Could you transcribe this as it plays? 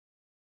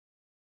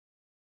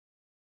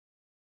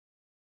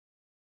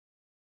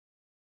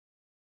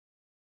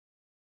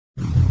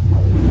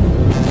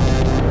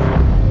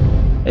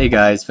Hey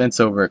guys,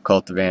 Vince over at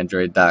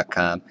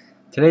cultofandroid.com.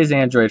 Today's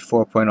Android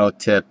 4.0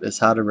 tip is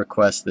how to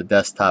request the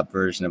desktop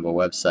version of a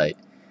website.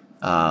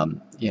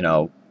 One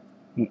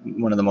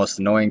of the most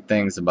annoying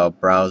things about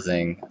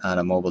browsing on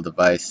a mobile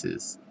device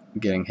is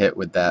getting hit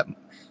with that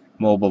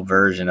mobile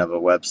version of a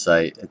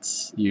website.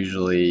 It's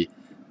usually,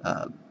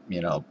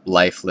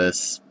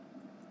 lifeless,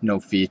 no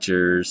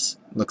features,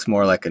 looks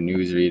more like a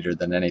newsreader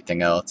than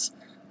anything else.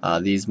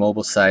 These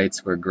mobile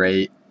sites were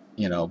great,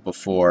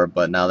 before,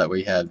 but now that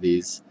we have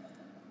these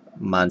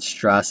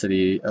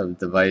monstrosity of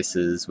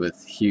devices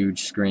with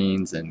huge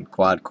screens and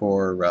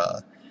quad-core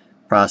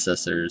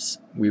processors,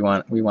 we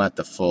want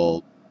the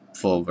full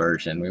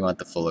version. We want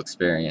the full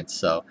experience.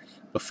 So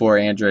before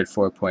Android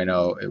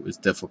 4.0, it was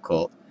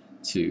difficult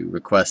to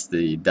request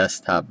the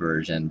desktop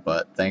version,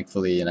 but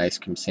thankfully in Ice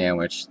Cream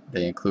Sandwich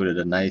they included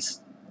a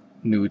nice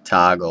new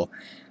toggle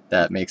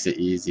that makes it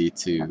easy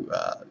to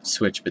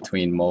switch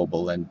between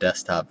mobile and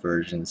desktop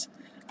versions.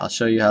 I'll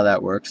show you how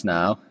that works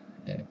now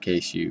in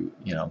case you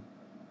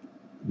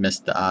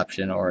missed the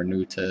option or are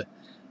new to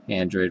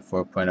Android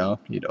 4.0.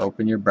 You'd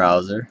open your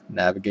browser,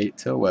 navigate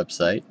to a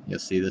website. You'll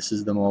see this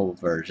is the mobile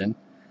version.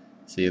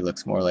 See, it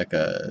looks more like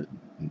a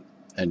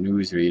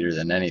newsreader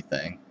than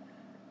anything.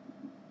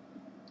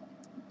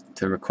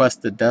 To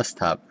request the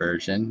desktop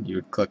version, you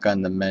would click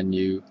on the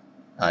menu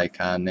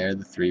icon there,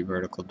 the three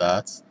vertical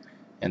dots,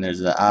 and there's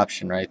the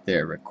option right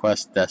there,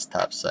 request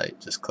desktop site.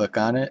 Just click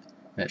on it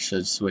and it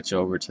should switch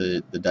over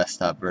to the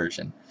desktop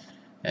version.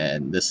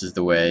 And this is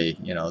the way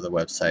the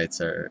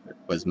websites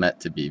was meant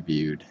to be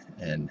viewed,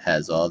 and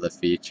has all the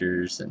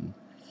features and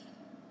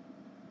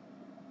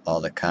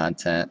all the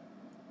content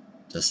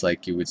just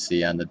like you would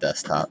see on the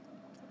desktop.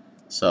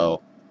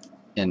 So,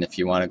 and if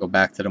you want to go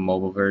back to the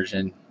mobile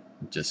version,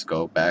 just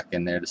go back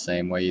in there the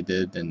same way you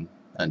did and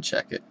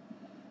uncheck it.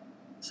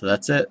 So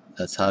that's it.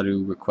 That's how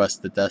to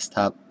request the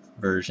desktop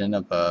version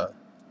of a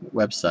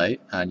website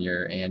on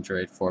your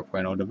Android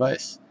 4.0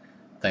 device.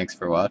 Thanks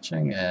for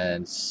watching,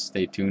 and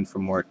stay tuned for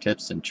more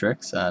tips and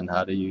tricks on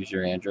how to use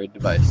your Android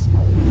device.